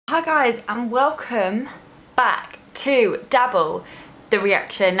Hi guys, and welcome back to Dabble the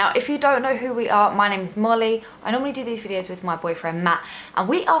Reaction. Now if you don't know who we are, my name is Molly. I normally do these videos with my boyfriend Matt, and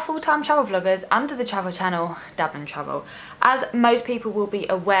we are full-time travel vloggers under the travel channel Dabble and Travel. As most people will be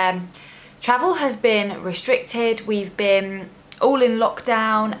aware, travel has been restricted. We've been all in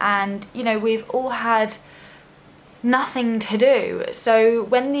lockdown, and you know, we've all had nothing to do. So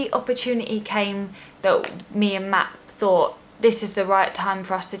when the opportunity came that me and Matt thought this is the right time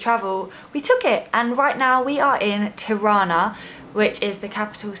for us to travel, we took it. And right now we are in Tirana, which is the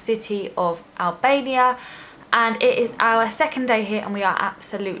capital city of Albania, and it is our second day here and we are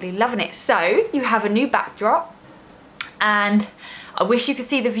absolutely loving it. So you have a new backdrop, and I wish you could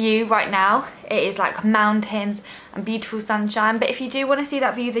see the view right now. It is like mountains and beautiful sunshine, but if you do want to see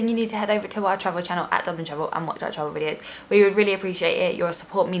that view, then you need to head over to our travel channel at Dabble and Travel and watch our travel videos. We would really appreciate it. Your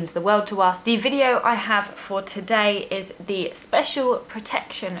support means the world to us. The video I have for today is the Special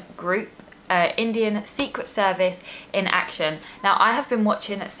Protection Group, Indian Secret Service in action. Now I have been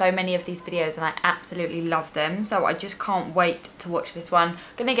watching so many of these videos and I absolutely love them, so I just can't wait to watch this one. I'm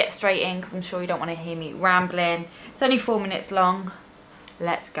gonna get straight in because I'm sure you don't want to hear me rambling. It's only 4 minutes long.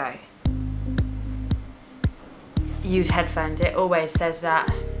 Let's go. Use headphones, it always says that.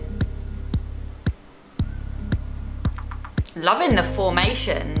 Loving the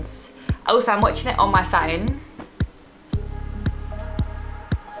formations. Also, I'm watching it on my phone.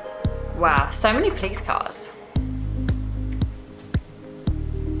 Wow, so many police cars.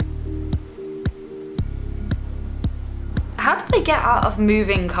 How do they get out of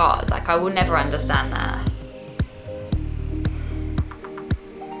moving cars? Like, I will never understand that.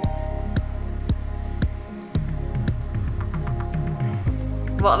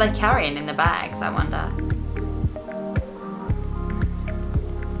 What are they carrying in the bags, I wonder?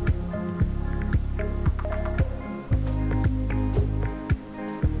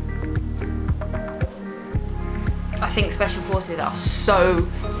 I think special forces are so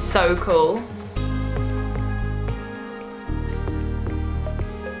cool.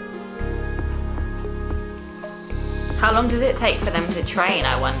 How long does it take for them to train,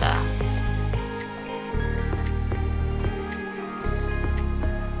 I wonder?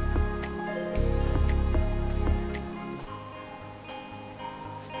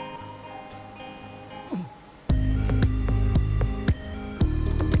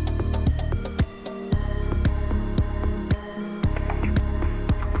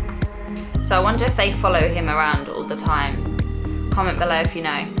 So I wonder if they follow him around all the time. Comment below if you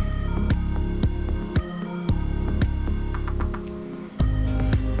know.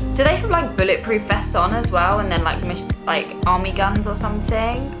 Do they have like bulletproof vests on as well, and then like army guns or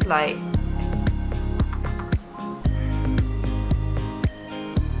something? Like,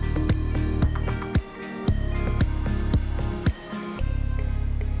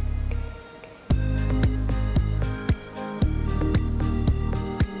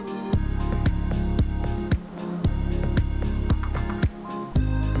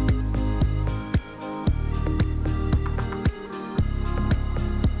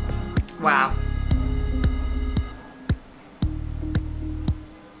 wow.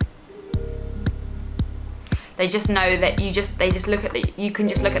 They just know that you can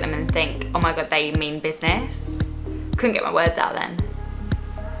just look at them and think, oh my god, they mean business. Couldn't get my words out then.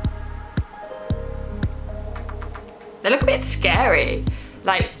 They look a bit scary.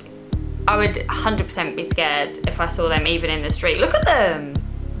 Like, I would 100% be scared if I saw them even in the street. Look at them.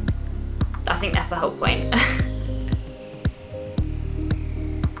 I think that's the whole point.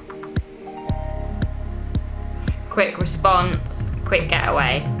 Quick response, quick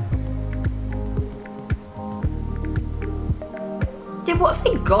getaway. Yeah, what have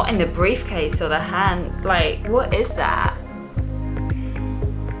they got in the briefcase or the hand? Like, what is that?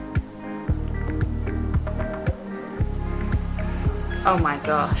 Oh my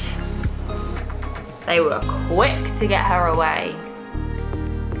gosh. They were quick to get her away.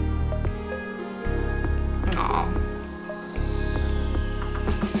 Aww.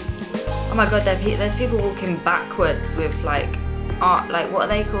 Oh my god, there's people walking backwards with like what are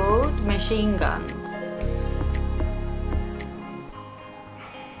they called? Machine guns.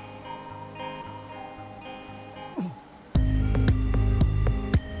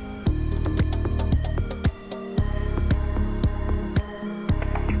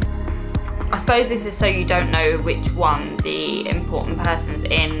 I suppose this is so you don't know which one the important person's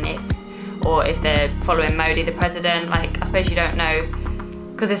in, if they're following Modi, the president. Like, I suppose you don't know,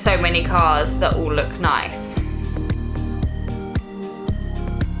 because there's so many cars that all look nice.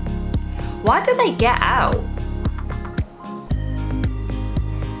 Why do they get out?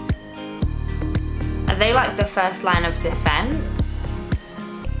 Are they like the first line of defense?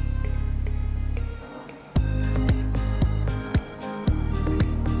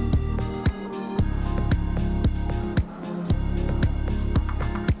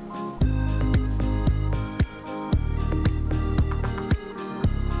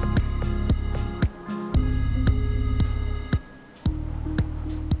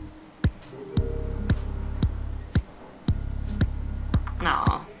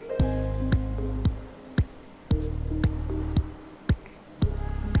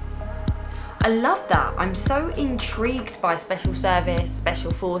 I love that. I'm so intrigued by special service,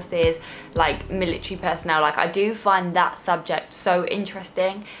 special forces, like military personnel. Like, I do find that subject so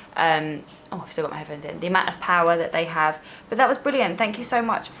interesting. Oh, I've still got my headphones in. The amount of power that they have. But that was brilliant. Thank you so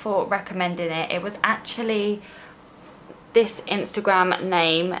much for recommending it. It was actually this Instagram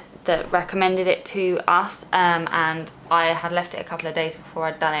name that recommended it to us, and I had left it a couple of days before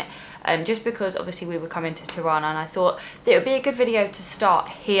I'd done it, just because obviously we were coming to Tirana, and I thought that it would be a good video to start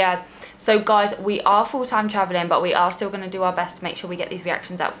here. So guys, we are full-time traveling, but we are still going to do our best to make sure we get these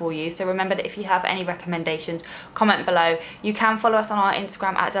reactions out for you. So remember that if you have any recommendations, comment below. You can follow us on our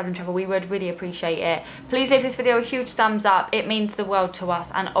Instagram at Dublin Travel. We would really appreciate it. Please leave this video a huge thumbs up. It means the world to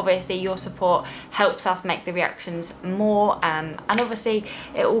us, and obviously your support helps us make the reactions more, and obviously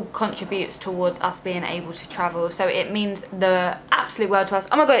it all contributes towards us being able to travel. So it means the absolute world to us.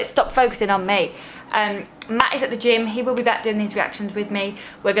 Oh my god, it stopped focusing on me. Matt is at the gym. He will be back doing these reactions with me.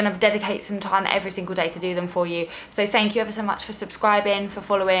 We're going to dedicate some time every single day to do them for you. So thank you ever so much for subscribing, for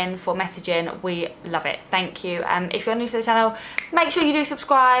following, for messaging. We love it. Thank you. If you're new to the channel, make sure you do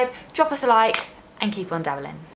subscribe, drop us a like, and keep on dabbling.